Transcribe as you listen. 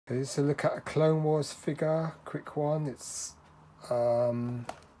Just a look at a Clone Wars figure, quick one. It's Anakin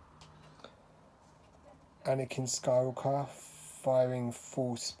Skywalker firing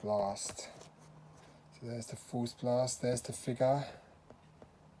Force Blast. So there's the Force Blast, there's the figure.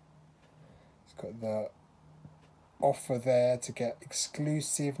 It's got the offer there to get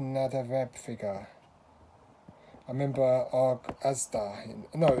exclusive Nada Reb figure. I remember Asda,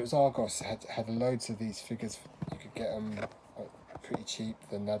 no, it was Argos, had loads of these figures. You could get them pretty cheap,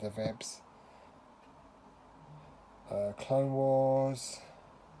 the Nada Rebs. Clone Wars.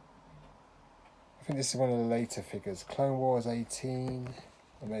 I think this is one of the later figures. Clone Wars 18,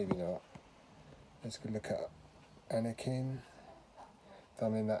 or maybe not. Let's go look at Anakin.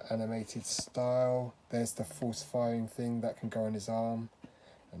 Done in that animated style. There's the force firing thing that can go on his arm,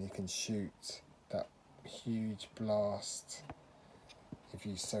 and he can shoot that huge blast if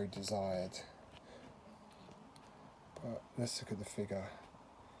you so desired. But let's look at the figure.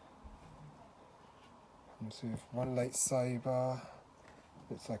 Comes with one lightsaber.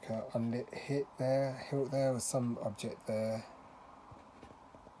 Looks like an unlit hilt there, or some object there.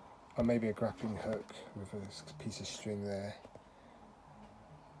 Or maybe a grappling hook with a piece of string there.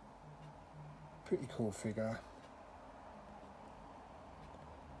 Pretty cool figure.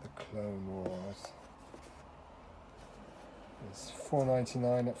 The Clone Wars. It's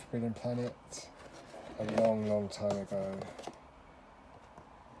 $4.99 at Forbidden Planet. A long time ago.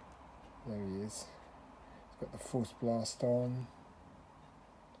 There he is. He's got the Force Blast on.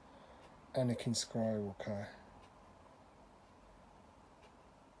 Anakin Skywalker.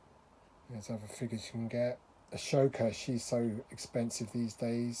 There's other figures you can get. Ashoka, she's so expensive these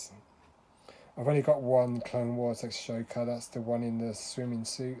days. I've only got one Clone Wars Ashoka, that's the one in the swimming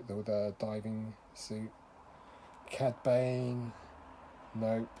suit, or the diving suit. Cad Bane,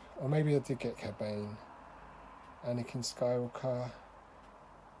 nope. Or maybe I did get Cad Bane. Anakin Skywalker,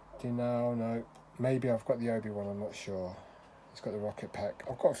 Dinao, nope. Maybe I've got the Obi-Wan, I'm not sure. He's got the rocket pack.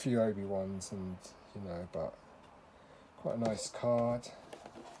 I've got a few Obi-Wans, and you know, but quite a nice card.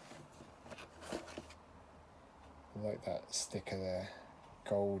 I like that sticker there,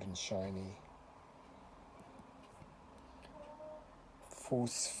 gold and shiny.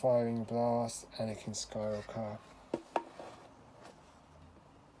 Force firing blast, Anakin Skywalker.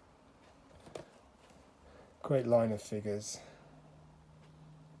 Great line of figures.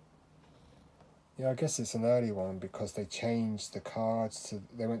 Yeah, I guess it's an early one because they changed the cards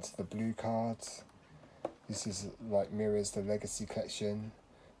they went to the blue cards. This is like mirrors the Legacy collection.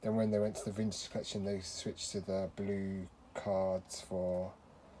 Then when they went to the Vintage collection, they switched to the blue cards for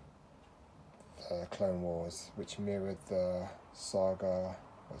Clone Wars, which mirrored the Saga,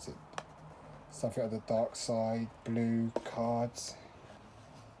 what's it? Something of the Dark Side blue cards.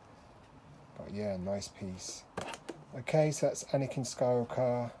 But yeah, nice piece. Okay, so that's Anakin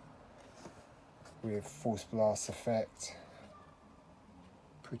Skywalker with Force Blast effect.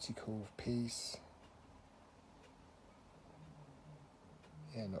 Pretty cool piece.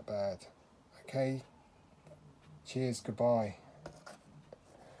 Yeah, not bad. Okay, cheers, goodbye.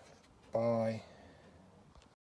 Bye.